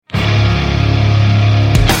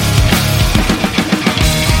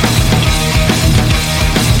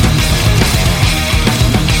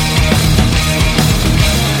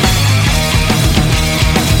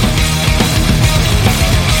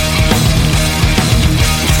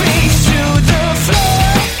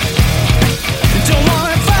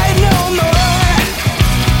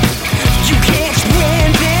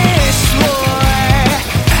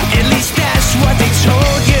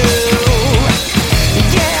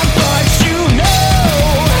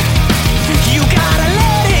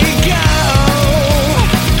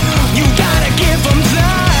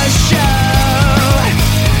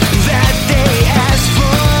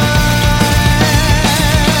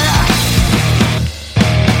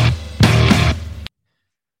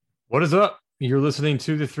What is up? You're listening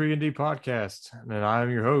to the 3 and D podcast, and I am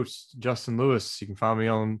your host, Justin Lewis. You can find me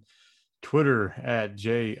on Twitter at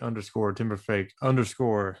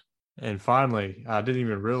J_Timberfake_. And finally, I didn't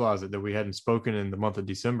even realize it that we hadn't spoken in the month of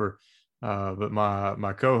December. But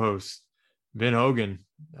my co-host, Ben Hogan,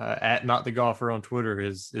 at Not the Golfer on Twitter,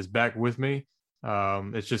 is back with me.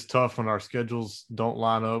 It's just tough when our schedules don't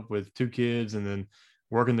line up with two kids and then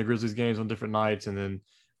working the Grizzlies games on different nights, and then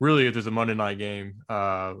really, if there's a Monday night game,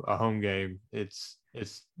 a home game, it's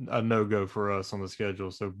a no go for us on the schedule.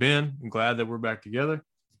 So Ben, I'm glad that we're back together.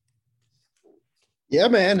 Yeah,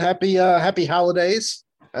 man. Happy holidays.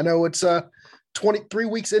 I know it's 23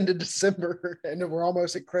 weeks into December and we're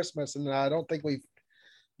almost at Christmas, and I don't think we've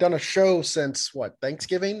done a show since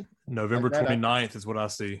Thanksgiving? November 29th is what I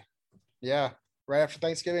see. Yeah, right after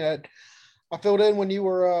Thanksgiving. I filled in when you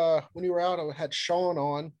were out. I had Sean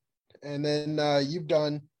on, and then you've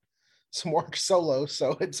done some work solo,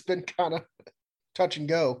 so it's been kind of touch and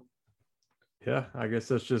go. Yeah, I guess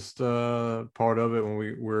that's just part of it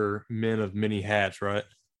when we're men of many hats, right?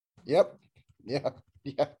 Yep. Yeah.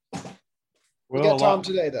 Yeah. Well, we got Tom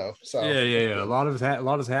today, though. So yeah. A lot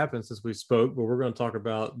has happened since we spoke, but we're going to talk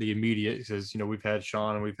about the immediate because we've had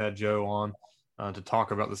Sean and we've had Joe on to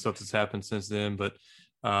talk about the stuff that's happened since then. But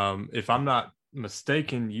if I'm not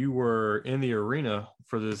mistaken, you were in the arena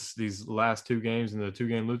for these last two games in the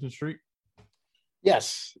 2-game losing streak.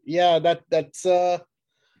 Yes. Yeah. That's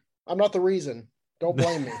I'm not the reason. Don't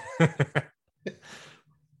blame me.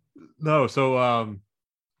 No. So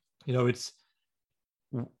it's.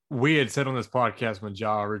 We had said on this podcast when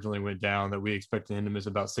Ja originally went down that we expected him to miss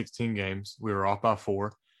about 16 games. We were off by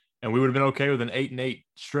 4, and we would have been okay with an 8-8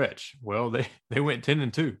 stretch. Well, they went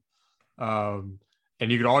 10-2, and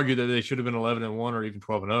you could argue that they should have been 11-1 or even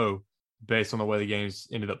 12-0 based on the way the games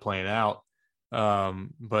ended up playing out.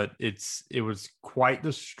 But it was quite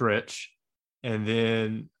the stretch, and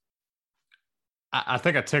then I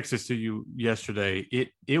think I texted to you yesterday.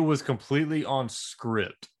 It was completely on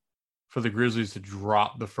script for the Grizzlies to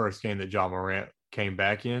drop the first game that Ja Morant came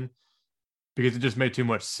back in because it just made too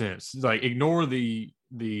much sense. Like, ignore the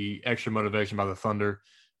extra motivation by the Thunder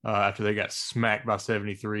after they got smacked by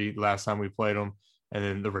 73 last time we played them, and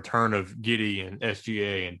then the return of Giddey and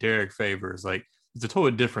SGA and Derek Favors. Like, it's a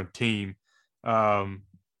totally different team. Did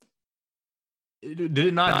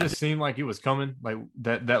it not just seem like it was coming? Like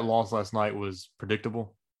that loss last night was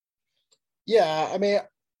predictable? Yeah, I mean,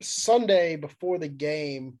 Sunday before the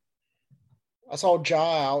game, I saw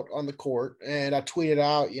Ja out on the court, and I tweeted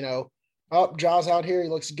out, Ja's out here. He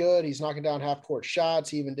looks good. He's knocking down half court shots.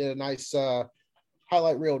 He even did a nice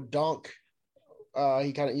highlight reel dunk.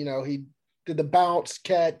 He kind of, he did the bounce,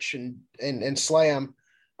 catch, and slam.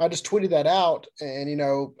 I just tweeted that out, and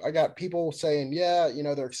I got people saying, yeah,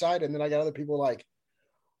 they're excited, and then I got other people like,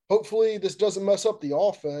 hopefully this doesn't mess up the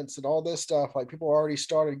offense and all this stuff. Like, people already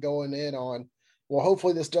started going in on, well,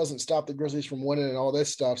 hopefully this doesn't stop the Grizzlies from winning and all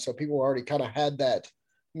this stuff. So people already kind of had that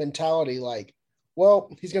mentality like,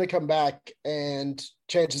 well, he's going to come back and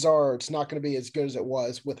chances are it's not going to be as good as it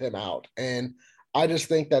was with him out. And I just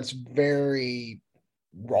think that's very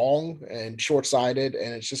wrong and short-sighted.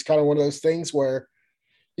 And it's just kind of one of those things where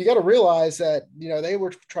you got to realize that, they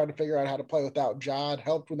were trying to figure out how to play without Ja. It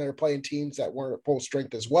helped when they were playing teams that weren't at full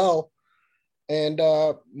strength as well. And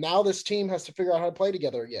now this team has to figure out how to play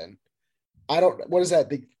together again. What is that,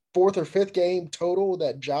 the 4th or 5th game total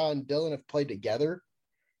that Ja and Dillon have played together?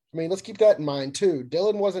 I mean, let's keep that in mind too.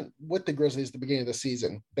 Dillon wasn't with the Grizzlies at the beginning of the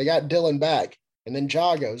season. They got Dillon back, and then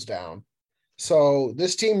Ja goes down. So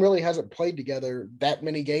this team really hasn't played together that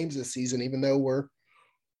many games this season, even though we're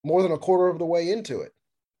more than a quarter of the way into it.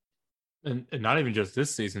 And not even just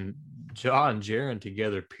this season, Ja and Jaren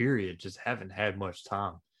together, period, just haven't had much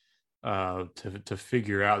time to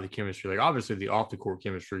figure out the chemistry. Like, obviously the off the court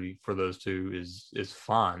chemistry for those two is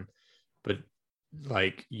fine, but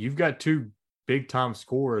like, you've got two big time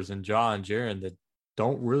scorers in Ja and Jaren that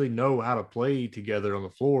don't really know how to play together on the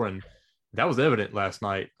floor, and that was evident last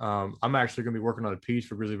night. I'm actually going to be working on a piece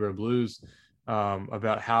for Grizzly Bear Blues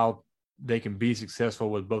about how they can be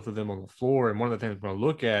successful with both of them on the floor. And one of the things I'm going to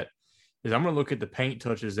look at is I'm going to look at the paint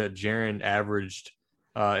touches that Jaren averaged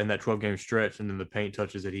in that 12-game stretch, and then the paint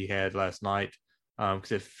touches that he had last night,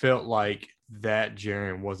 because it felt like that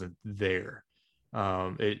Jaren wasn't there.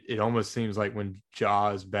 It almost seems like when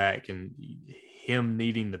Ja is back and him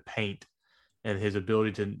needing the paint and his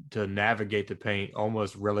ability to navigate the paint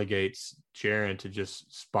almost relegates Jaren to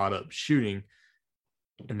just spot up shooting.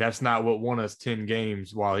 And that's not what won us 10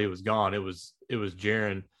 games while he was gone. It was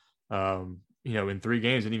Jaren, in 3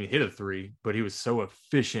 games didn't even hit a 3, but he was so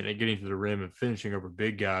efficient at getting to the rim and finishing over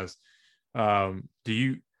big guys.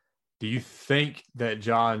 Do Do you think that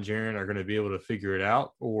Ja and Jaren are going to be able to figure it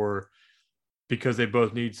out, or because they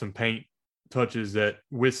both need some paint touches that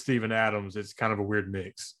with Steven Adams, it's kind of a weird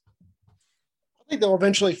mix? I think they'll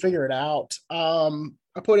eventually figure it out. I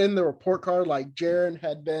put in the report card like Jaren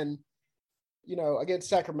had been, against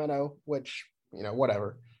Sacramento, which,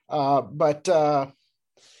 whatever. But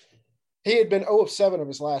he had been 0 of 7 of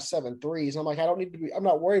his last 7 threes. I'm like, I'm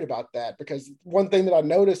not worried about that, because one thing that I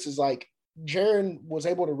noticed is like Jaren was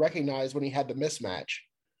able to recognize when he had the mismatch.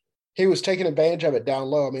 He was taking advantage of it down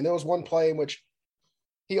low. I mean, there was one play in which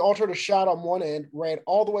he altered a shot on one end, ran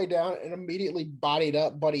all the way down, and immediately bodied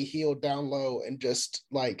up Buddy Hield down low and just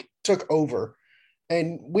like took over.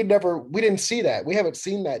 And we didn't see that. We haven't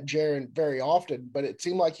seen that Jaren very often, but it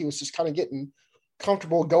seemed like he was just kind of getting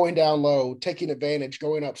comfortable going down low, taking advantage,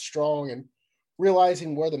 going up strong, and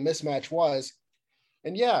realizing where the mismatch was.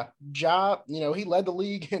 And yeah, Ja, he led the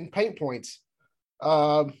league in paint points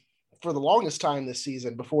for the longest time this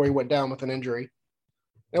season before he went down with an injury.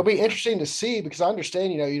 It'll be interesting to see, because I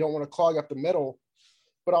understand, you don't want to clog up the middle,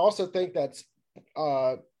 but I also think that's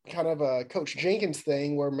kind of a Coach Jenkins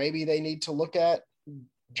thing where maybe they need to look at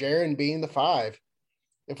Jaren being the 5.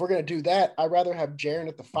 If we're going to do that, I'd rather have Jaren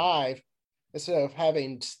at the 5 instead of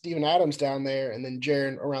having Steven Adams down there and then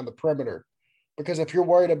Jaren around the perimeter. Because if you're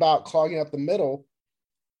worried about clogging up the middle,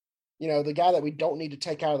 the guy that we don't need to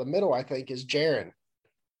take out of the middle, I think, is Jaren.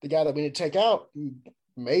 The guy that we need to take out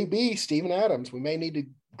may be Steven Adams. We may need to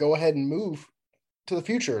go ahead and move to the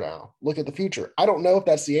future now. Look at the future. I don't know if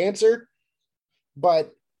that's the answer,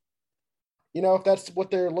 but if that's what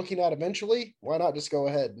they're looking at eventually, why not just go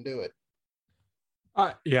ahead and do it?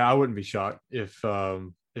 Yeah, I wouldn't be shocked if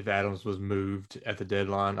Adams was moved at the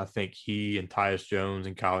deadline. I think he and Tyus Jones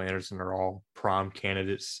and Kyle Anderson are all prime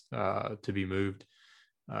candidates to be moved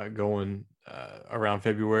going around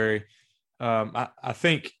February. I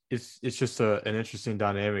think it's just an interesting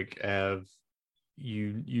dynamic of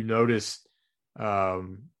you notice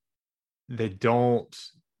they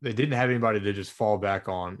didn't have anybody to just fall back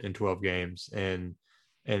on in 12 games and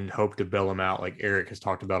hope to bail them out, like Eric has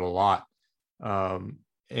talked about a lot.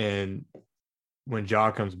 And when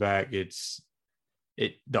Ja comes back,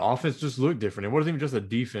 the offense just looked different. It wasn't even just a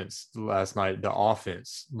defense last night. The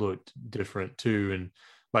offense looked different too. And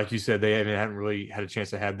like you said, they haven't really had a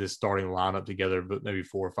chance to have this starting lineup together, but maybe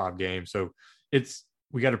 4 or 5 games. So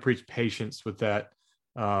we got to preach patience with that.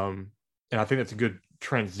 And I think that's a good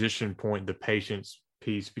transition point, the patience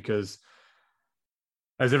piece, because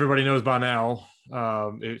as everybody knows by now,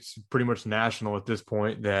 it's pretty much national at this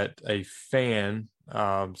point that a fan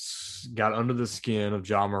got under the skin of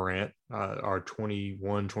Ja Morant, our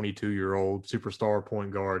 21, 22-year-old superstar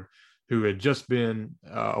point guard who had just been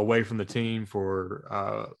away from the team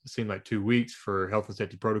for seemed like 2 weeks for health and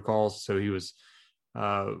safety protocols. So he was,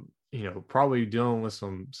 probably dealing with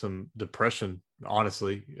some depression,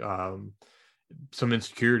 honestly, some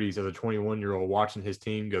insecurities as a 21-year-old watching his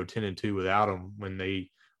team go 10-2 without him when they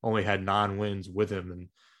only had 9 wins with him,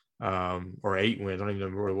 and or 8 wins. I don't even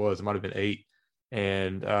remember what it was. It might have been 8.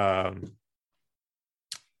 And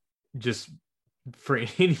just for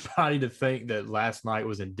anybody to think that last night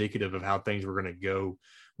was indicative of how things were going to go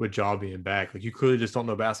with Ja being back, like, you clearly just don't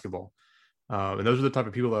know basketball. And those are the type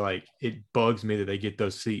of people that, like, it bugs me that they get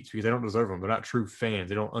those seats because they don't deserve them. They're not true fans.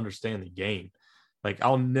 They don't understand the game. Like,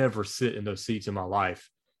 I'll never sit in those seats in my life.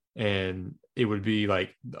 And it would be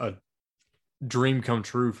like a dream come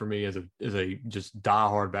true for me as a just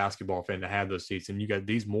diehard basketball fan to have those seats. And you got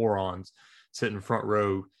these morons sitting front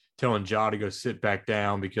row telling Ja to go sit back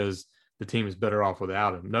down because the team is better off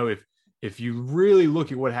without him. No, if you really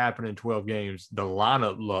look at what happened in 12 games, the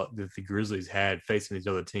lineup luck that the Grizzlies had facing these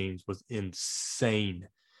other teams was insane.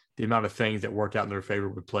 The amount of things that worked out in their favor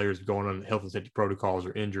with players going on health and safety protocols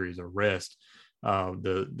or injuries or rest,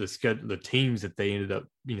 the teams that they ended up,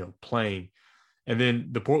 playing. And then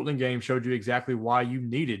the Portland game showed you exactly why you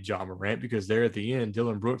needed Ja Morant, because there at the end,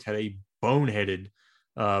 Dillon Brooks had a boneheaded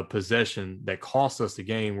possession that cost us the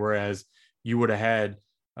game, whereas you would have had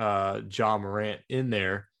Ja Morant in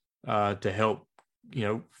there to help,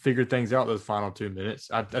 figure things out those final 2 minutes.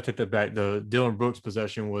 I take that back. The Dillon Brooks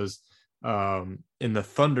possession was in the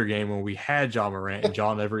Thunder game when we had Ja Morant and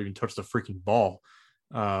Ja never even touched the freaking ball.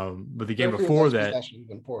 But the game before that,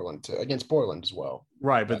 in Portland too, against Portland as well.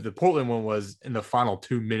 right? But the Portland one was in the final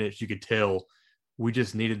 2 minutes. You could tell we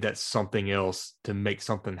just needed that something else to make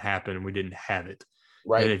something happen, and we didn't have it.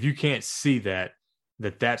 Right. And if you can't see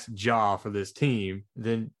that's Ja for this team,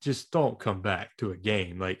 then just don't come back to a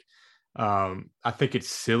game. Like, I think it's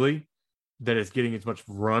silly that it's getting as much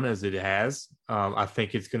run as it has. I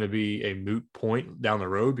think it's going to be a moot point down the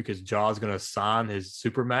road because Ja's going to sign his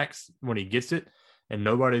supermax when he gets it, and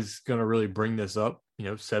nobody's going to really bring this up.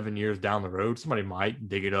 7 years down the road, somebody might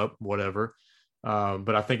dig it up, whatever.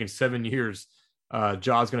 But I think in 7 years,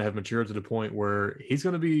 Ja's going to have matured to the point where he's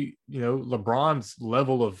going to be, LeBron's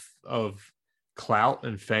level of clout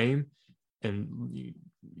and fame, and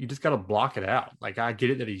you just got to block it out. Like, I get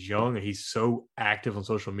it that he's young and he's so active on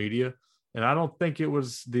social media, and I don't think it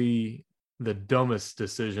was the dumbest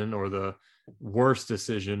decision or the worst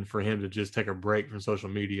decision for him to just take a break from social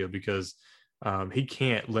media, because he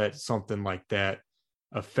can't let something like that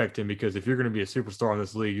affect him, because if you're going to be a superstar in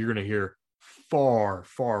this league, you're going to hear far,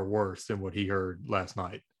 far worse than what he heard last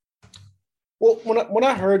night. Well, when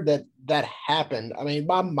I heard that happened, I mean,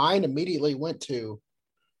 my mind immediately went to,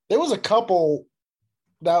 there was a couple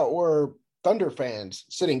that were Thunder fans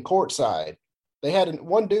sitting courtside.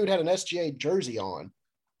 One dude had an SGA jersey on.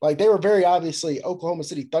 Like, they were very obviously Oklahoma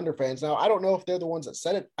City Thunder fans. Now, I don't know if they're the ones that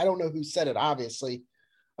said it. I don't know who said it, obviously.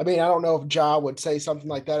 I mean, I don't know if Ja would say something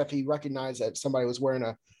like that if he recognized that somebody was wearing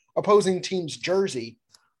a opposing team's jersey.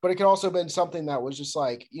 But it could also have been something that was just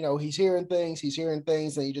like, he's hearing things,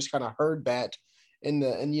 and he just kind of heard that and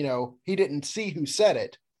he didn't see who said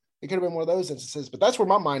it. It could have been one of those instances, but that's where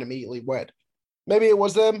my mind immediately went. Maybe it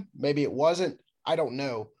was them, maybe it wasn't. I don't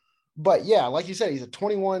know. But yeah, like you said, he's a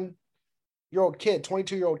 21-year-old kid,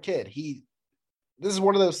 22-year-old kid. This is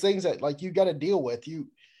one of those things that, like, you got to deal with.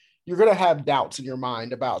 You're going to have doubts in your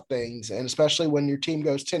mind about things, and especially when your team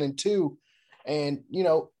goes 10-2, and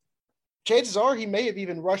chances are he may have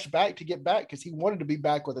even rushed back to get back because he wanted to be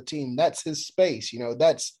back with the team. That's his space.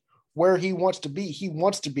 That's where he wants to be. He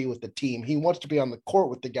wants to be with the team. He wants to be on the court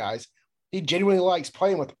with the guys. He genuinely likes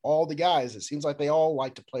playing with all the guys. It seems like they all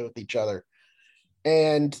like to play with each other.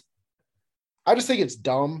 And I just think it's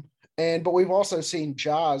dumb. But we've also seen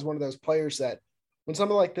Ja as one of those players that when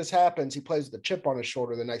something like this happens, he plays with a chip on his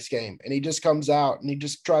shoulder the next game, and he just comes out and he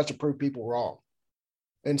just tries to prove people wrong.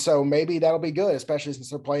 And so maybe that'll be good, especially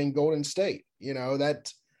since they're playing Golden State.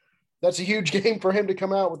 That's a huge game for him to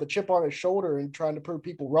come out with a chip on his shoulder and trying to prove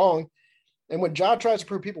people wrong. And when Ja tries to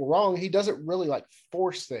prove people wrong, he doesn't really like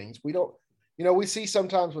force things. We see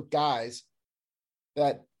sometimes with guys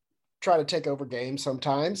that try to take over games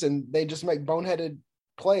sometimes, and they just make boneheaded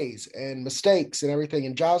plays and mistakes and everything.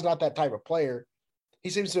 And Ja's not that type of player. He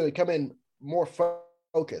seems to come in more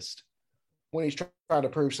focused when he's trying to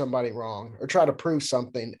prove somebody wrong or try to prove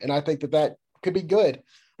something. And I think that could be good.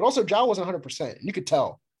 But also, Ja wasn't 100%. You could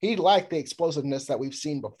tell. He lacked the explosiveness that we've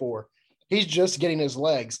seen before. He's just getting his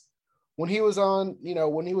legs. When he was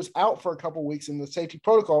when he was out for a couple of weeks in the safety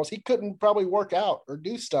protocols, he couldn't probably work out or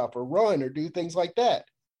do stuff or run or do things like that.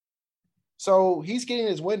 So he's getting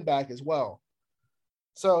his wind back as well.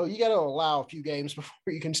 So you got to allow a few games before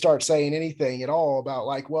you can start saying anything at all about,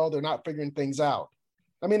 like, well, they're not figuring things out.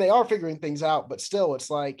 I mean, they are figuring things out, but still, it's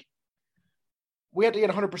like we have to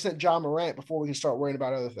get 100% Ja Morant before we can start worrying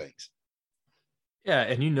about other things. Yeah,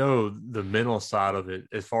 and the mental side of it,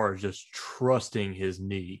 as far as just trusting his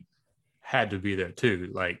knee, had to be there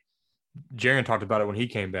too. Like, Jaren talked about it when he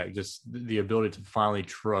came back, just the ability to finally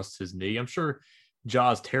trust his knee. I'm sure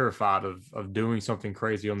Ja's terrified of doing something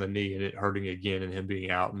crazy on the knee and it hurting again and him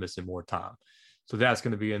being out and missing more time. So that's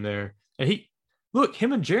going to be in there. And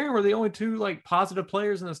him and Jaren were the only two like positive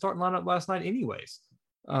players in the starting lineup last night anyways.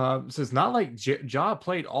 So it's not like Ja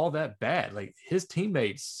played all that bad. Like,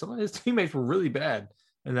 some of his teammates were really bad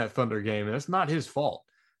in that Thunder game, and that's not his fault.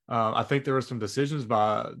 I think there were some decisions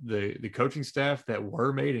by the coaching staff that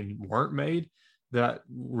were made and weren't made that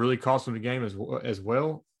really cost them the game as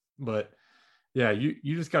well. But yeah, you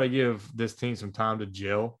just got to give this team some time to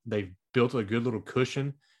gel. They've built a good little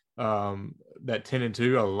cushion. That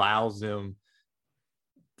 10-2 allows them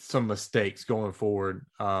some mistakes going forward.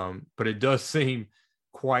 But it does seem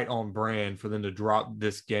quite on brand for them to drop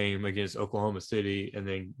this game against Oklahoma City and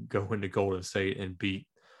then go into Golden State and beat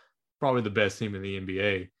probably the best team in the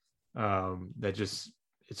NBA.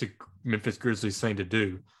 It's a Memphis Grizzlies thing to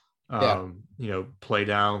do. Play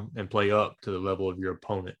down and play up to the level of your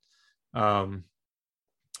opponent. I'm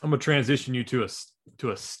gonna transition you to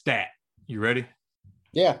a stat. You ready?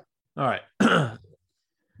 Yeah. All right.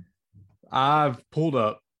 I've pulled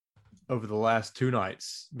up over the last two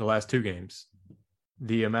games,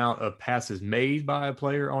 the amount of passes made by a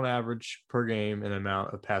player on average per game and the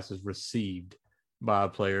amount of passes received by a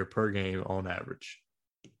player per game on average.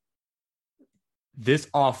 This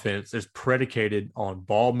offense is predicated on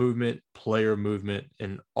ball movement, player movement,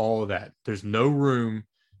 and all of that. There's no room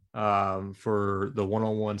for the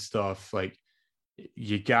one-on-one stuff. Like,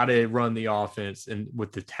 you got to run the offense, and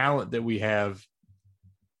with the talent that we have,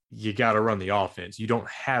 you got to run the offense. You don't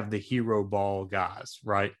have the hero ball guys,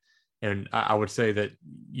 right? And I would say that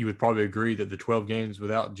you would probably agree that the 12 games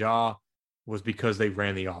without Ja was because they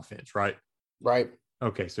ran the offense, right? Right.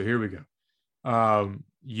 Okay, so here we go.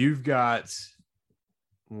 You've got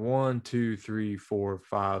 1, 2, 3, 4,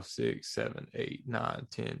 5, 6, 7, 8, 9,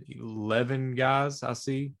 10, 11 guys I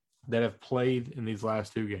see that have played in these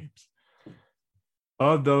last 2 games.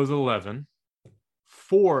 Of those 11,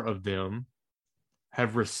 4 of them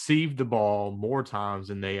have received the ball more times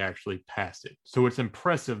than they actually passed it. So it's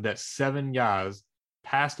impressive that 7 guys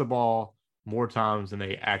pass the ball more times than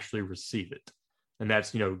they actually receive it. And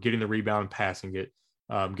that's, getting the rebound, passing it,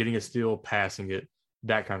 getting a steal, passing it,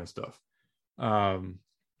 that kind of stuff.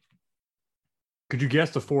 Could you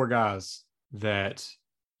guess the 4 guys that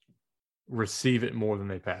receive it more than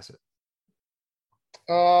they pass it?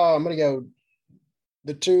 I'm going to go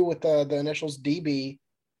the 2 with the initials DB.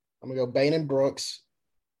 I'm going to go Bain and Brooks.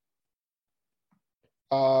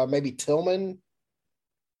 Maybe Tillman.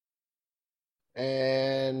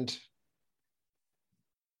 And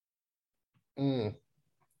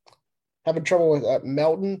having trouble with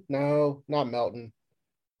Melton. No, not Melton.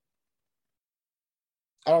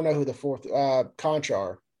 I don't know who the 4th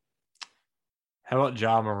Conchar. How about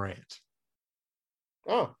Ja Morant?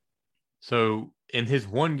 Oh. So in his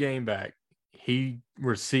 1 game back, he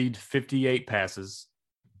received 58 passes,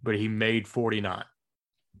 but he made 49.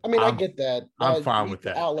 I mean, I get that. I'm fine he's with the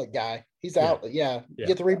that. Outlet guy. He's the outlet. Yeah. Yeah.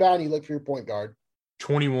 Get the rebound, you look for your point guard.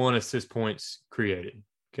 21 assist points created.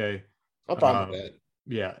 Okay. I'm fine with that.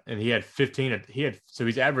 Yeah. And he had 15. He had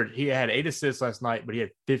 8 assists last night, but he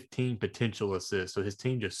had 15 potential assists. So his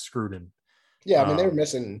team just screwed him. Yeah. I mean, they were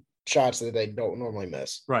missing shots that they don't normally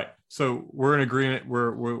miss. Right. So we're in agreement.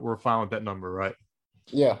 We're fine with that number, right?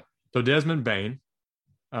 Yeah. So Desmond Bane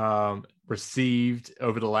received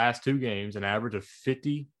over the last 2 games an average of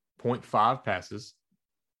 50.5 passes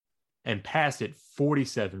and passed it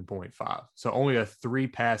 47.5. So only a 3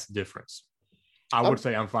 pass difference. I would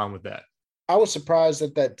say I'm fine with that. I was surprised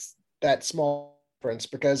that's that small difference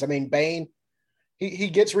because, I mean, Bane, he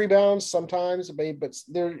gets rebounds sometimes, but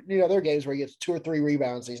there are games where he gets 2 or 3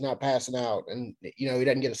 rebounds. And he's not passing out and, he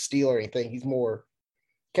doesn't get a steal or anything. He's more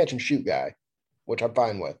catch and shoot guy, which I'm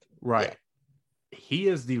fine with. Right. Yeah. He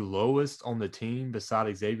is the lowest on the team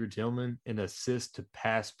beside Xavier Tillman in assist to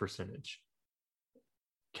pass percentage.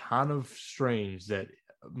 Kind of strange that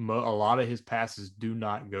a lot of his passes do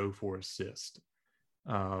not go for assist.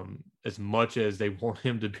 As much as they want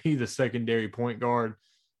him to be the secondary point guard,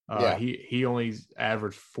 he only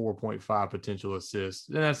averaged 4.5 potential assists.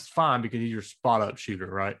 And that's fine because he's your spot up shooter,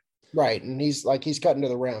 right? Right. And he's cutting to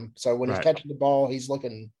the rim. So when he's catching the ball, he's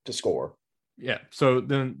looking to score. Yeah. So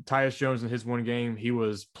then Tyus Jones in his 1 game, he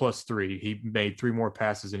was +3. He made 3 more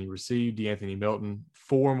passes than he received. DeAnthony Melton,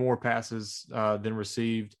 4 more passes than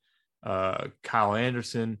received. Kyle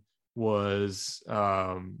Anderson was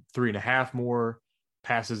 3.5 more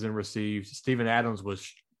passes than received. Steven Adams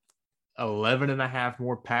was 11.5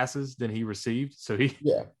 more passes than he received. So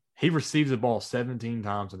he received the ball 17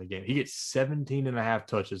 times in the game. He gets 17.5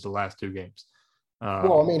 touches the last 2 games.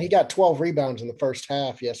 Well, I mean, he got 12 rebounds in the first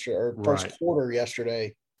half yesterday, or first quarter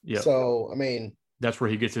yesterday. Yeah. So, I mean, that's where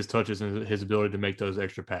he gets his touches and his ability to make those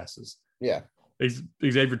extra passes. Yeah.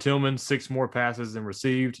 Xavier Tillman, 6 more passes than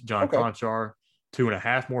received. John Conchar,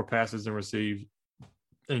 2.5 more passes than received.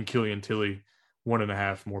 And Killian Tilly,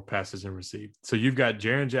 1.5 more passes than received. So you've got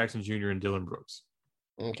Jaren Jackson Jr. and Dillon Brooks.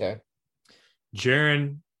 Okay.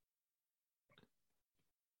 Jaren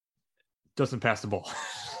doesn't pass the ball.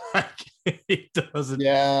 He doesn't.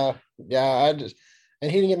 Yeah. And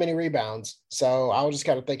he didn't get many rebounds. So I was just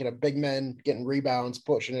kind of thinking of big men getting rebounds,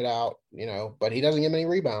 pushing it out, but he doesn't get many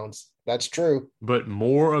rebounds. That's true. But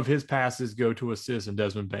more of his passes go to assists than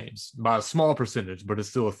Desmond Bane's by a small percentage, but it's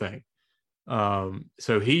still a thing.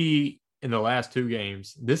 So he, in the last 2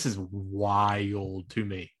 games, this is wild to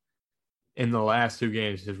me. In the last 2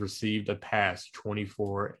 games, has received a pass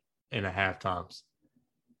 24.5 times.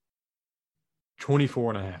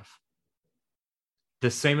 24.5. The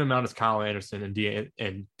same amount as Kyle Anderson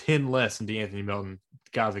and 10 less than DeAnthony Melton,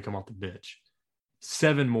 guys that come off the bench.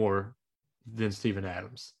 7 more than Steven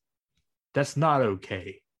Adams. That's not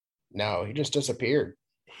okay. No, he just disappeared.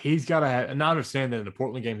 He's got to have, and I understand that in the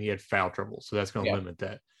Portland game he had foul trouble, so that's going to limit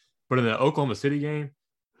that. But in the Oklahoma City game,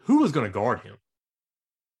 who was going to guard him?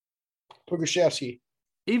 Pokusevski.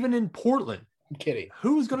 Even in Portland. I'm kidding.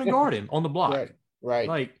 Who was going to guard him on the block? Right.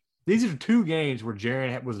 Like, these are 2 games where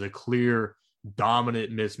Jaren was a clear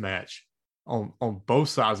dominant mismatch on both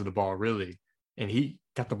sides of the ball, really. And he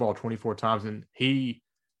got the ball 24 times, and he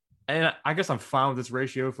and I guess I'm fine with this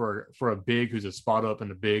ratio for a big who's a spot up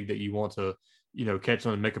and a big that you want to, catch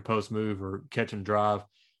on and make a post move or catch and drive.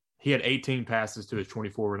 He had 18 passes to his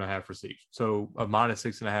 24 and a half received. So a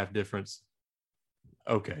 -6.5 difference.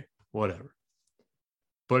 Okay, whatever.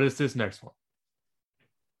 But it's this next one.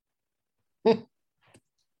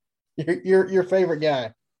 Your favorite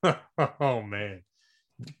guy. Oh man.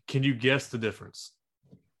 Can you guess the difference?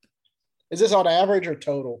 Is this on average or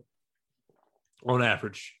total? On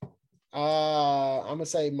average. I'm gonna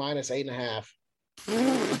say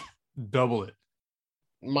 -8.5. Double it.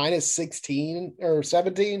 -16 or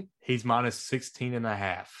 17. He's -16 and a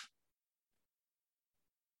half.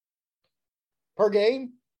 Per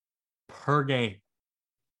game? Per game.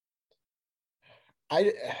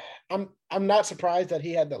 I'm not surprised that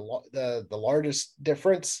he had the largest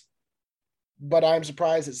difference, but I'm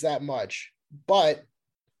surprised it's that much. But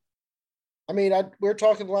I mean, we were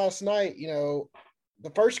talking last night.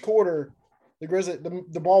 The first quarter, the Grizzlies,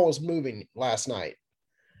 the ball was moving last night,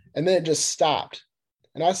 and then it just stopped.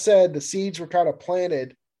 And I said the seeds were kind of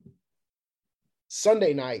planted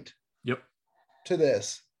Sunday night. Yep. To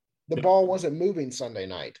this, the ball wasn't moving Sunday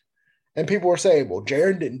night. And people were saying, well,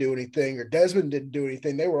 Jaren didn't do anything or Desmond didn't do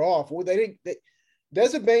anything. They were off. Well, they didn't.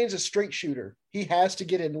 Desmond Bane's a street shooter. He has to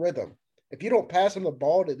get in rhythm. If you don't pass him the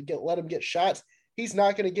ball to let him get shots, he's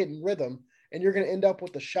not going to get in rhythm. And you're going to end up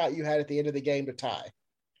with the shot you had at the end of the game to tie.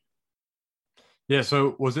 Yeah,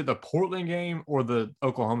 so was it the Portland game or the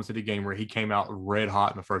Oklahoma City game where he came out red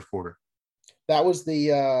hot in the first quarter? That was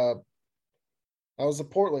the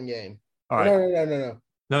Portland game. All right. No.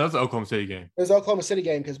 No, that's the Oklahoma City game. It was the Oklahoma City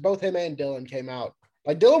game because both him and Dillon came out.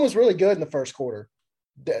 Like, Dillon was really good in the first quarter.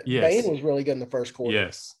 Yes. Bane was really good in the first quarter.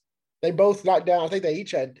 Yes. They both knocked down. I think they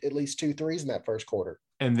each had at least 2 threes in that first quarter.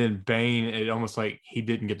 And then Bane, it almost like he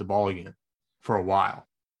didn't get the ball again for a while.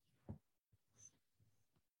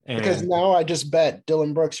 Because now I just bet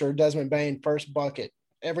Dillon Brooks or Desmond Bane first bucket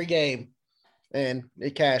every game, and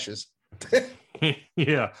it cashes.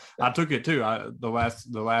 Yeah, I took it too. The last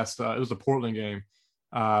it was the Portland game.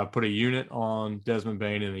 Put a unit on Desmond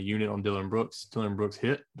Bane and a unit on Dillon Brooks. Dillon Brooks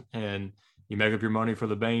hit, and you make up your money for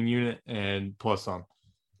the Bane unit and plus some.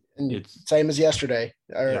 And it's same as yesterday.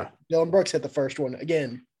 Dillon Brooks hit the first one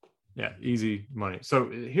again. Yeah, easy money. So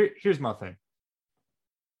here's my thing.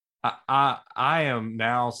 I am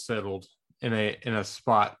now settled in a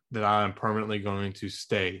spot that I am permanently going to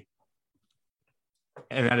stay,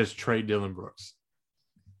 and that is trade Dillon Brooks.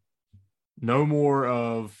 No more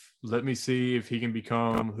of let me see if he can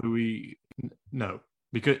become who he. No,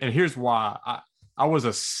 because and here's why I was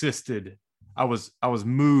assisted. I was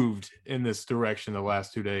moved in this direction the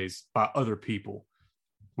last 2 days by other people,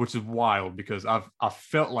 which is wild because I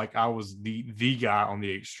felt like I was the guy on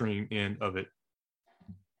the extreme end of it.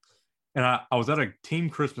 And I was at a team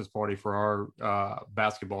Christmas party for our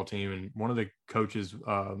basketball team, and one of the coaches'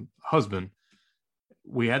 husband,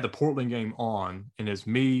 we had the Portland game on, and it's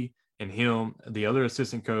me and him, the other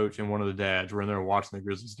assistant coach, and one of the dads were in there watching the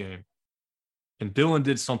Grizzlies game. And Dillon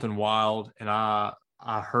did something wild, and I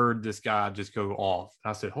heard this guy just go off. And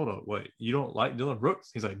I said, hold up, wait, you don't like Dillon Brooks?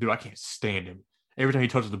 He's like, dude, I can't stand him. Every time he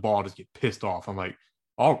touches the ball, I just get pissed off. I'm like,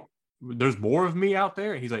 oh, there's more of me out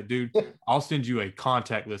there? And he's like, dude, I'll send you a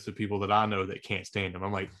contact list of people that I know that can't stand him.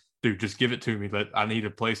 I'm like, dude, just give it to me. I need a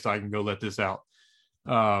place so I can go let this out.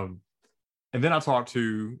 And then I talked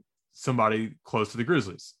to somebody close to the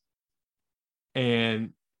Grizzlies.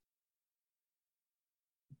 And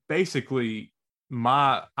basically,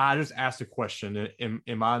 I just asked a question.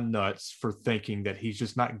 Am I nuts for thinking that he's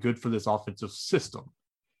just not good for this offensive system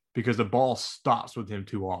because the ball stops with him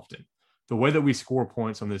too often? The way that we score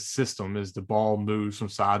points on this system is the ball moves from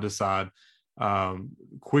side to side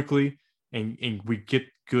quickly, and we get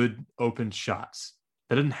good open shots.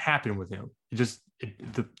 That doesn't happen with him.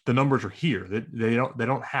 The numbers are here. They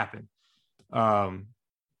don't happen.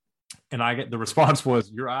 And I get the response was,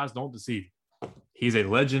 your eyes don't deceive. He's a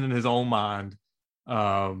legend in his own mind.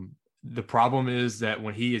 The problem is that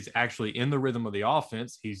when he is actually in the rhythm of the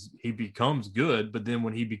offense, he becomes good. But then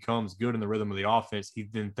when he becomes good in the rhythm of the offense, he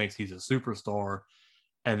then thinks he's a superstar,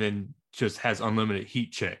 and then just has unlimited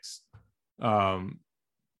heat checks. And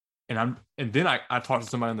then I talked to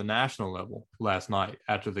somebody on the national level last night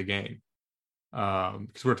after the game,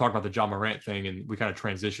 because we were talking about the Ja Morant thing, and we kind of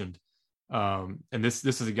transitioned. And this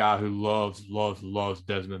is a guy who loves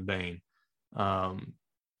Desmond Bane. And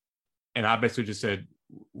I basically just said,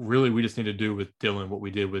 really, we just need to do with Dillon what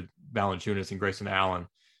we did with Valanciunas and Grayson Allen,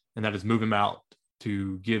 and that is move him out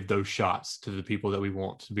to give those shots to the people that we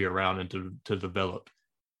want to be around and to develop.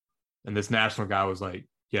 And this national guy was like,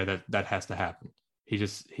 yeah, that has to happen.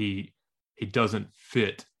 He doesn't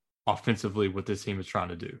fit offensively what this team is trying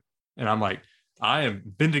to do. And I'm like, I am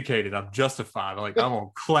vindicated. I'm justified. Like I'm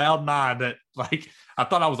on cloud nine that like I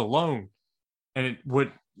thought I was alone. And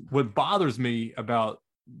what bothers me about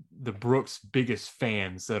the Brooks biggest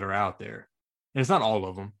fans that are out there, and it's not all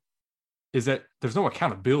of them, is that there's no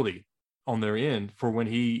accountability on their end for when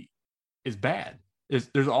he is bad.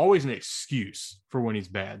 There's always an excuse for when he's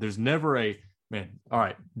bad. There's never a, man, all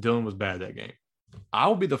right, Dillon was bad that game. I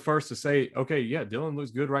will be the first to say, okay, yeah, Dillon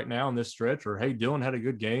looks good right now in this stretch, or hey, Dillon had a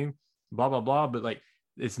good game, blah, blah, blah. But like,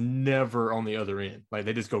 it's never on the other end. Like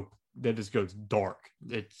they just goes dark.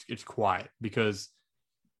 It's quiet because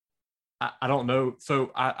I don't know.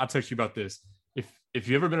 So I text you about this. If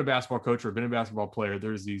you've ever been a basketball coach or been a basketball player,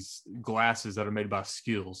 there's these glasses that are made by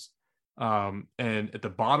Skills. And at the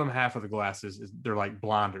bottom half of the glasses, they're like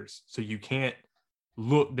blinders. So you can't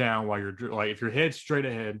look down while you're like, if your head's straight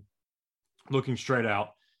ahead, looking straight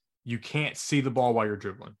out, you can't see the ball while you're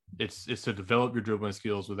dribbling. It's to develop your dribbling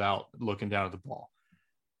skills without looking down at the ball.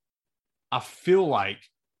 I feel like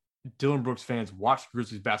Dillon Brooks fans watch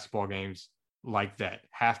Grizzlies basketball games like that,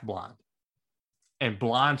 half blind, and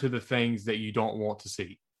blind to the things that you don't want to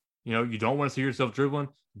see. You know, you don't want to see yourself dribbling.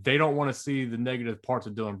 They don't want to see the negative parts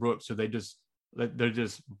of Dillon Brooks, so they just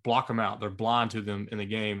block them out. They're blind to them in the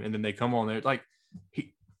game, and then they come on there like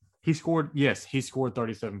he scored. Yes, he scored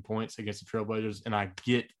 37 points against the Trailblazers, and I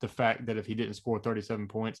get the fact that if he didn't score 37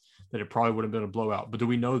 points, that it probably would have been a blowout. But do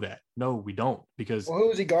we know that? No, we don't, because who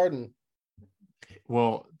was he guarding?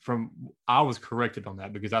 Well, I was corrected on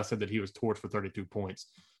that because I said that he was torched for 32 points,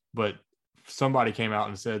 but somebody came out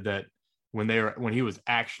and said that when he was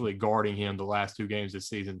actually guarding him the last two games this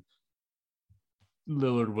season,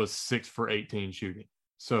 Lillard was 6 for 18 shooting.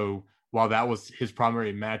 So while that was his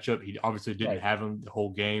primary matchup, he obviously didn't have him the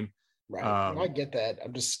whole game. Right. I get that.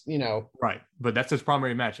 I'm just, Right. But that's his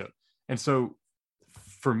primary matchup. And so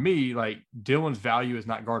for me, like Dillon's value is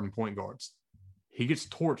not guarding point guards. He gets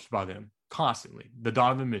torched by them constantly. The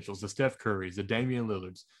Donovan Mitchells, the Steph Currys, the Damian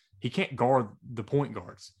Lillards. He can't guard the point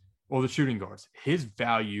guards or the shooting guards. His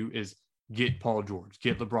value is get Paul George,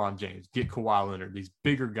 get LeBron James, get Kawhi Leonard, these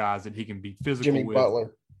bigger guys that he can be physical Jimmy with.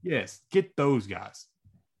 Butler. Yes, get those guys.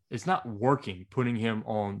 It's not working putting him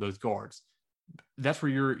on those guards. That's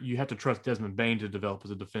where you have to trust Desmond Bane to develop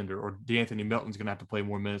as a defender, or DeAnthony Melton's going to have to play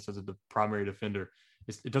more minutes as a primary defender.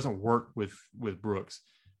 It doesn't work with Brooks,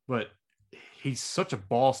 but he's such a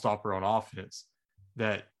ball stopper on offense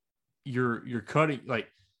that you're cutting. Like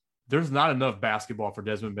there's not enough basketball for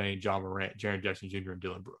Desmond Bane, John Morant, Jaren Jackson Jr., and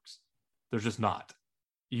Dillon Brooks. There's just not.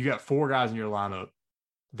 You got four guys in your lineup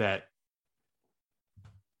that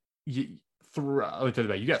let me tell you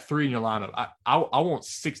about. You got three in your lineup. I want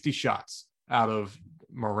 60 shots out of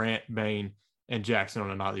Morant, Bane, and Jackson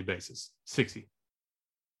on a nightly basis. 60.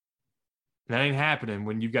 That ain't happening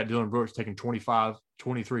when you've got Dillon Brooks taking 25,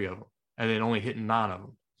 23 of them, and then only hitting 9 of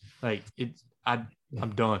them. Like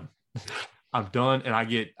I'm done. I'm done, and I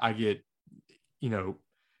get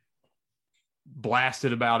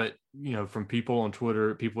blasted about it, from people on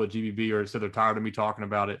Twitter, people at GBB, or said they're tired of me talking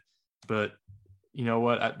about it. But you know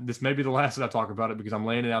what? This may be the last that I talk about it because I'm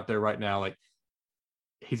laying it out there right now. Like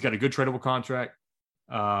he's got a good tradable contract.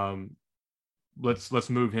 Let's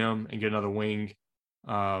move him and get another wing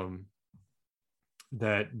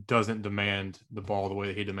that doesn't demand the ball the way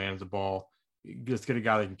that he demands the ball. Let's get a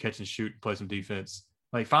guy that can catch and shoot and play some defense.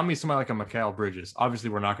 Like find me somebody like a Mikal Bridges. Obviously,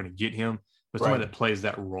 we're not going to get him, but somebody that plays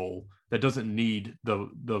that role that doesn't need the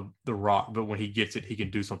rock, but when he gets it, he can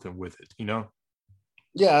do something with it.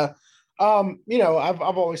 Yeah. I've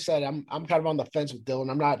always said I'm kind of on the fence with Dillon.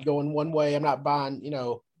 I'm not going one way. I'm not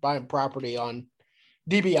buying property on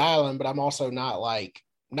DB Island, but I'm also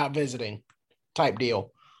not visiting type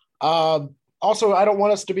deal. Also, I don't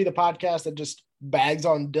want us to be the podcast that just bags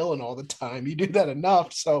on Dillon all the time. You do that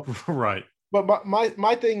enough. So right. But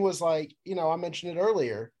my thing was I mentioned it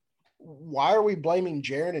earlier. Why are we blaming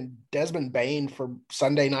Jaren and Desmond Bane for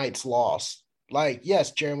Sunday night's loss? Like,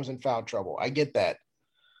 yes, Jaren was in foul trouble. I get that.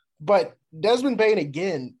 But Desmond Bane,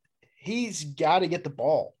 again, he's got to get the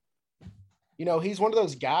ball. He's one of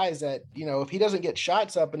those guys that, if he doesn't get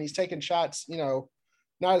shots up and he's taking shots,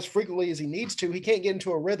 not as frequently as he needs to, he can't get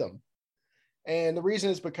into a rhythm. And the reason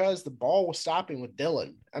is because the ball was stopping with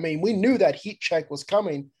Dillon. I mean, we knew that heat check was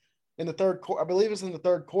coming in the third quarter. I believe it was in the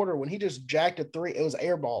third quarter when he just jacked a three. It was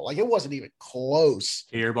air ball. Like, it wasn't even close.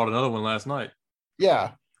 He airballed another one last night.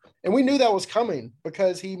 Yeah. And we knew that was coming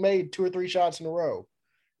because he made 2 or 3 shots in a row.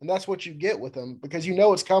 And that's what you get with him because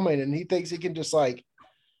it's coming and he thinks he can just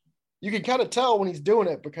you can kind of tell when he's doing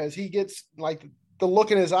it because he gets the look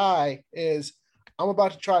in his eye is, I'm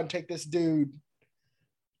about to try and take this dude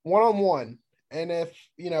one-on-one And if,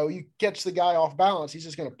 you catch the guy off balance, he's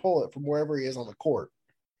just going to pull it from wherever he is on the court.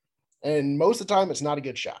 And most of the time, it's not a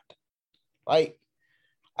good shot. Like,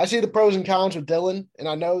 I see the pros and cons with Dillon, and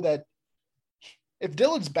I know that if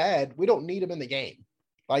Dillon's bad, we don't need him in the game.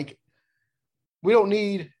 Like, we don't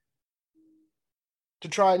need to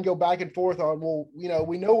try and go back and forth on, well,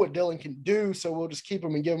 we know what Dillon can do, so we'll just keep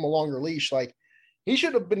him and give him a longer leash. Like, he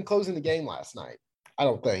should have been closing the game last night. I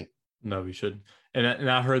don't think. No, he shouldn't. And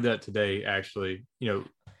I heard that today, actually.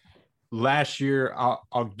 Last year,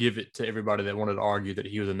 I'll give it to everybody that wanted to argue that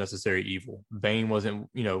he was a necessary evil. Bane wasn't,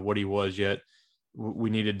 what he was yet. We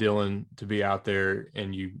needed Dillon to be out there,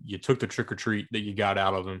 and you took the trick or treat that you got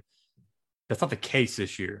out of him. That's not the case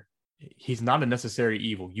this year. He's not a necessary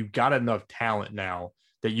evil. You've got enough talent now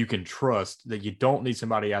that you can trust, that you don't need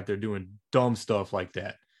somebody out there doing dumb stuff like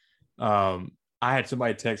that. I had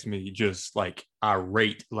somebody text me just like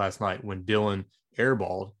irate last night when Dillon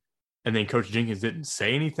airballed, and then Coach Jenkins didn't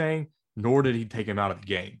say anything, nor did he take him out of the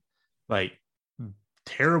game. Like,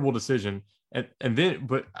 terrible decision. And then,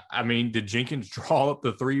 but I mean, did Jenkins draw up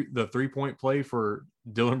the 3-point play for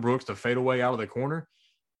Dillon Brooks to fade away out of the corner?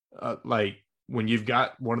 Like, when you've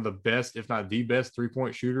got one of the best, if not the best,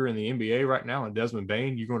 3-point shooter in the NBA right now, and Desmond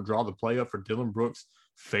Bane, you're going to draw the play up for Dillon Brooks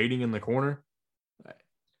fading in the corner?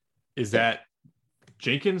 Is that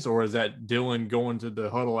Jenkins, or is that Dillon going to the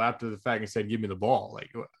huddle after the fact and said, "Give me the ball"?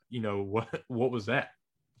 Like, what was that?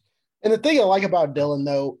 And the thing I like about Dillon,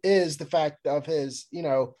 though, is the fact of his,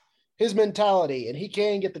 his mentality, and he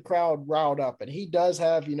can get the crowd riled up, and he does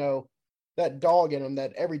have, that dog in him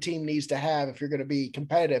that every team needs to have if you're going to be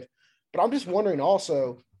competitive. But I'm just wondering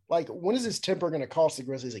also, like, when is his temper going to cost the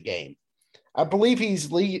Grizzlies a game? I believe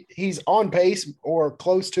he's on pace or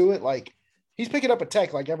close to it. Like, he's picking up a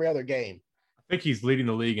tech like every other game. I think he's leading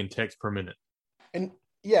the league in techs per minute. And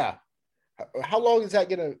yeah, how long is that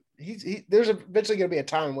going to? There's eventually going to be a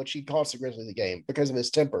time in which he costs the Grizzlies a game because of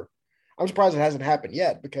his temper. I'm surprised it hasn't happened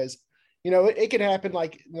yet, because it can happen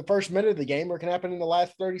like in the first minute of the game, or it can happen in the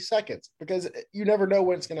last 30 seconds, because you never know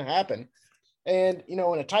when it's going to happen. And, in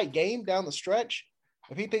a tight game down the stretch,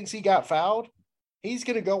 if he thinks he got fouled, he's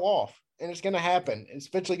going to go off, and it's going to happen. It's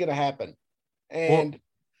eventually going to happen. And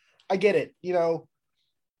I get it.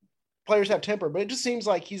 Players have temper, but it just seems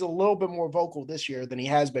like he's a little bit more vocal this year than he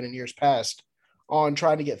has been in years past on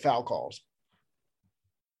trying to get foul calls.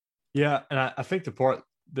 Yeah. And I think the part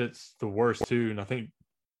that's the worst too, and I think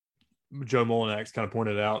Joe Mullinax kind of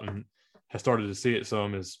pointed out and has started to see it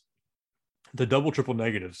some, is the double, triple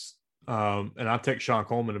negatives. And I text Sean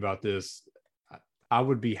Coleman about this. I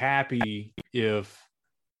would be happy if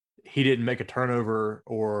he didn't make a turnover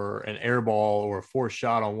or an air ball or a forced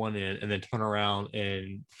shot on one end and then turn around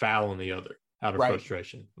and foul on the other out of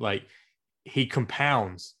frustration. Like, he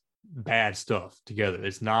compounds bad stuff together.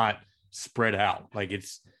 It's not spread out. Like,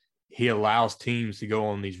 he allows teams to go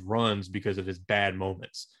on these runs because of his bad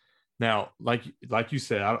moments. Now, like you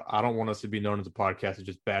said, I don't want us to be known as a podcast that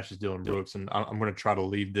just bashes Dillon Brooks, and I'm going to try to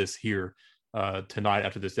leave this here tonight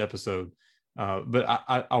after this episode. But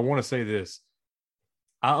I want to say this.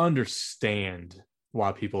 I understand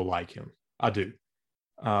why people like him. I do.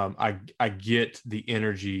 I get the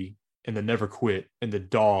energy and the never quit and the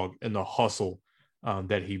dog and the hustle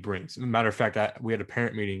that he brings. Matter of fact, we had a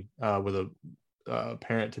parent meeting with a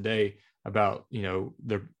parent today about,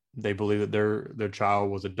 they believe that their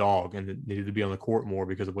child was a dog and needed to be on the court more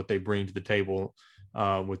because of what they bring to the table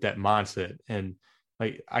with that mindset. And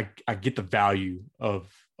like, I get the value of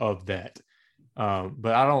that.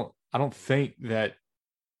 But I don't think that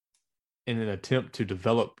in an attempt to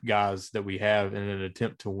develop guys that we have, in an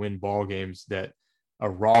attempt to win ball games, that a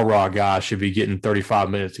rah guy should be getting 35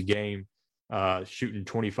 minutes a game, shooting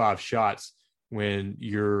 25 shots when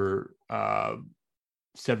you're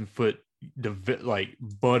 7 foot, like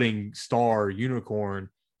budding star unicorn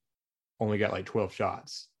only got like 12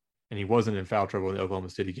 shots, and he wasn't in foul trouble in the Oklahoma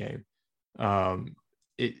City game.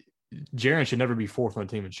 Jaren should never be fourth on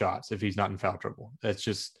the team in shots if he's not in foul trouble. That's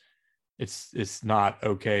just, it's not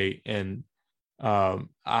okay. And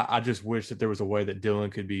I just wish that there was a way that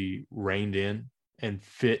Dillon could be reined in and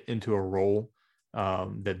fit into a role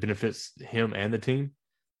that benefits him and the team.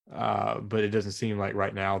 But it doesn't seem like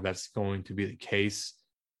right now that's going to be the case.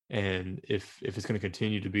 And if it's going to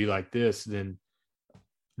continue to be like this, then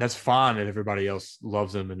that's fine that everybody else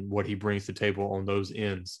loves him and what he brings to the table on those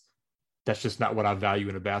ends. That's just not what I value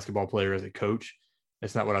in a basketball player as a coach.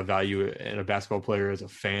 That's not what I value in a basketball player as a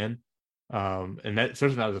fan. And that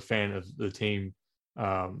certainly not as a fan of the team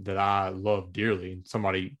that I love dearly. And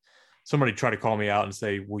somebody tried to call me out and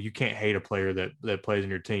say, well, you can't hate a player that plays in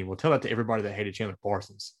your team. Well, tell that to everybody that hated Chandler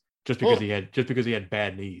Parsons just because he had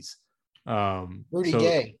bad knees. Rudy So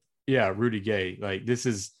Gay. yeah, Rudy Gay. Like this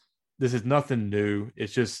is nothing new.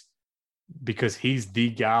 It's just because he's the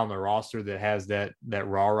guy on the roster that has that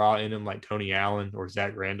rah rah in him, like Tony Allen or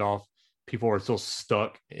Zach Randolph. People are still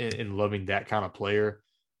stuck in loving that kind of player.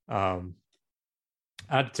 Um,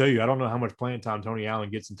 I have to tell you, I don't know how much playing time Tony Allen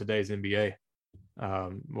gets in today's NBA.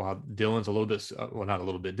 While Dillon's a little bit, well, not a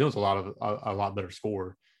little bit. Dillon's a lot better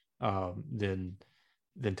scorer than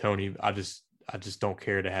Tony. I just don't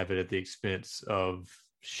care to have it at the expense of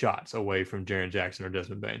shots away from Jaren Jackson or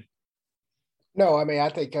Desmond Bain. No, I mean, I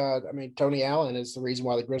think, Tony Allen is the reason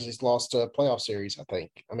why the Grizzlies lost a playoff series. I think.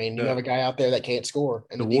 I mean, you have a guy out there that can't score,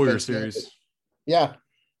 and The the Warrior defense. series. Yeah,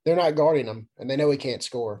 they're not guarding him, and they know he can't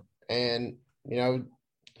score, and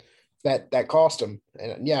that cost him.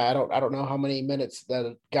 And yeah, I don't know how many minutes that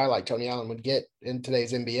a guy like Tony Allen would get in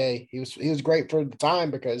today's NBA. He was great for the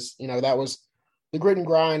time because that was the grit and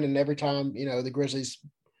grind, and every time the Grizzlies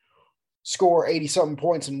score 80 something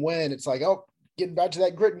points and win, it's like, oh, getting back to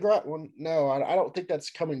that grit and grind. Well, no, I don't think that's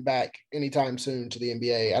coming back anytime soon to the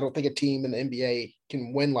NBA. I don't think a team in the NBA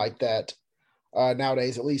can win like that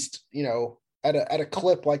nowadays. At least at a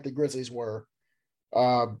clip like the Grizzlies were,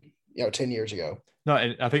 10 years ago. No,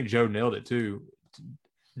 and I think Joe nailed it too.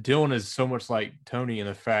 Dillon is so much like Tony in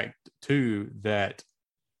the fact too that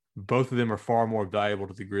both of them are far more valuable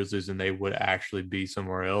to the Grizzlies than they would actually be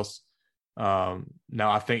somewhere else. Now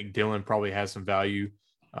I think Dillon probably has some value.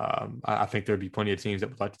 I think there'd be plenty of teams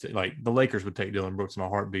that would like to like the Lakers would take Dillon Brooks in a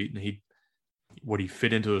heartbeat, and would he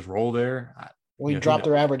fit into his role there? Well, he dropped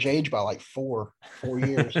their average age by like 4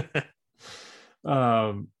 years.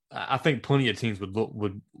 I think plenty of teams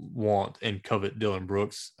would want and covet Dillon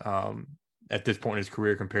Brooks at this point in his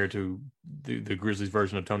career compared to the Grizzlies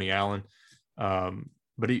version of Tony Allen.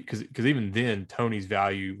 But because even then Tony's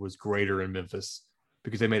value was greater in Memphis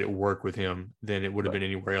because they made it work with him than it would have been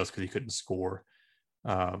anywhere else because he couldn't score.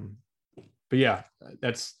 But yeah,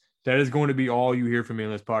 that is going to be all you hear from me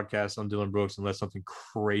on this podcast on Dillon Brooks unless something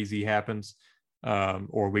crazy happens,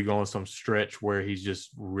 or we go on some stretch where he's just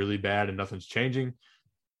really bad and nothing's changing.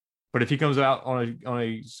 But if he comes out on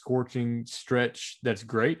a scorching stretch, that's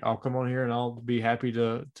great. I'll come on here and I'll be happy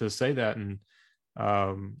to say that. And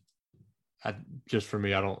just for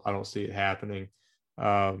me, I don't see it happening.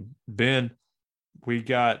 Ben, we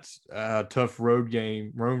got a tough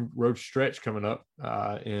road stretch coming up,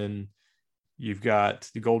 and you've got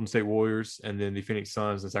the Golden State Warriors and then the Phoenix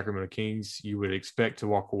Suns and Sacramento Kings. You would expect to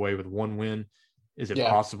walk away with one win. Is it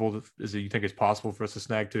possible? You think it's possible for us to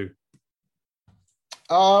snag two?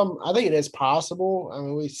 I think it is possible. I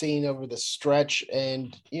mean, we've seen over the stretch,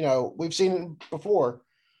 and we've seen before.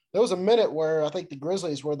 There was a minute where I think the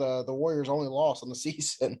Grizzlies were the Warriors' only loss on the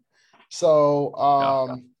season.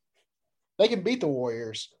 So they can beat the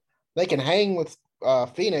Warriors. They can hang with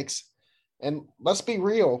Phoenix. And let's be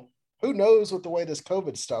real. Who knows what the way this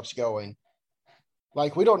COVID stuff's going?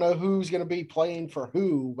 Like, we don't know who's going to be playing for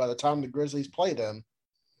who by the time the Grizzlies play them.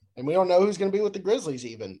 And we don't know who's going to be with the Grizzlies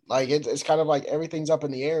even. Like, it's kind of like everything's up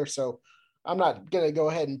in the air. So I'm not going to go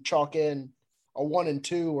ahead and chalk in a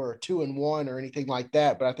 1-2 or a 2-1 or anything like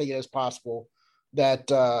that. But I think it is possible that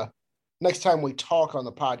next time we talk on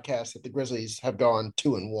the podcast that the Grizzlies have gone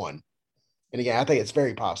 2-1. And again, I think it's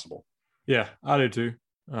very possible. Yeah, I do too.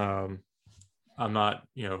 I'm not,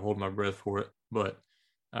 holding my breath for it, but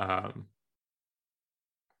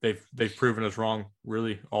they've proven us wrong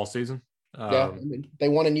really all season. I mean, they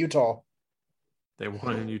won in Utah.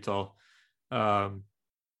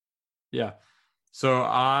 Yeah. So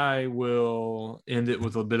I will end it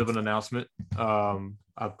with a bit of an announcement.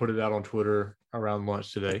 I put it out on Twitter around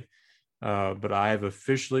lunch today, but I have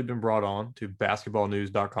officially been brought on to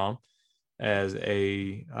basketballnews.com as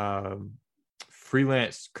a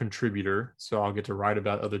freelance contributor. So I'll get to write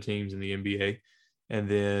about other teams in the NBA. And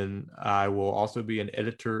then I will also be an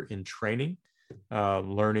editor in training,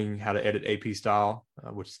 learning how to edit AP style,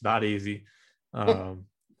 which is not easy.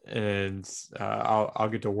 And I'll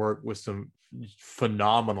get to work with some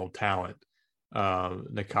phenomenal talent.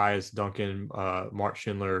 Nekias Duncan, Mark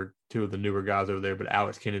Schindler, two of the newer guys over there, but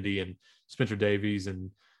Alex Kennedy and Spencer Davies. And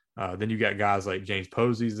then you got guys like James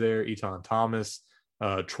Posey's there, Eton Thomas,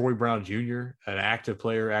 Troy Brown Jr., an active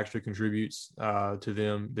player, actually contributes to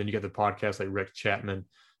them. Then you got the podcast like Rex Chapman,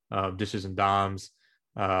 Dishes and Dimes.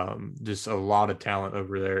 Just a lot of talent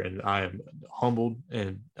over there, and I am humbled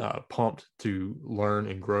and pumped to learn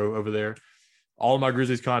and grow over there. All of my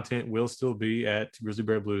Grizzlies content will still be at Grizzly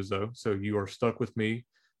Bear Blues, though, so you are stuck with me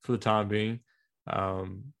for the time being.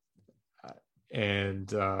 And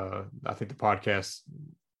I think the podcast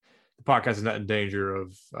is not in danger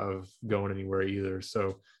of going anywhere either.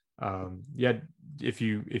 So Yeah, if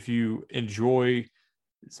you enjoy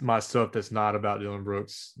my stuff that's not about Dillon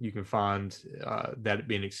Brooks, you can find that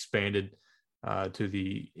being expanded to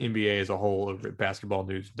the NBA as a whole over at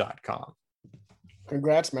basketballnews.com.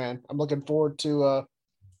 Congrats, man. I'm looking forward to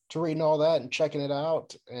reading all that and checking it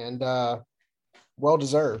out, and well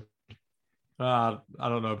deserved. I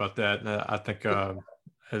don't know about that. I think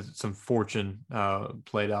has some fortune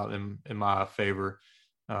played out in my favor.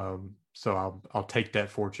 So I'll take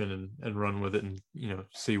that fortune and run with it, and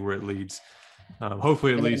see where it leads.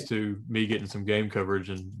 Hopefully, it leads to me getting some game coverage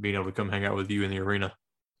and being able to come hang out with you in the arena.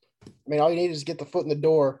 I mean, all you need is get the foot in the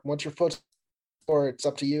door. Once your foot's in the door, it's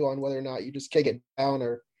up to you on whether or not you just kick it down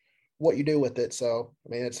or what you do with it. So, I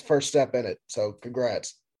mean, it's the first step in it. So,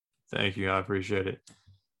 congrats. Thank you. I appreciate it.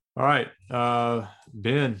 All right,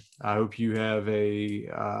 Ben, I hope you have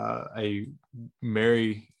a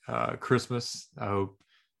Merry Christmas. I hope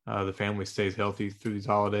the family stays healthy through these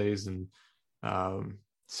holidays, and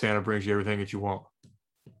Santa brings you everything that you want.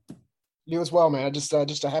 You as well, man. Just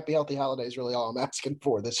a happy, healthy holiday is really all I'm asking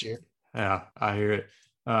for this year. Yeah, I hear it.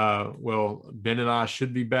 Well, Ben and I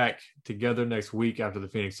should be back together next week after the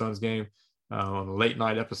Phoenix Suns game on a late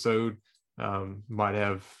night episode. Might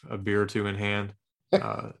have a beer or two in hand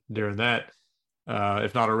during that.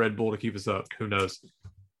 If not a Red Bull to keep us up, who knows?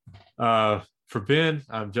 For Ben,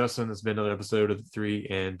 I'm Justin. It's been another episode of the 3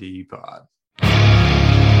 and D Pod.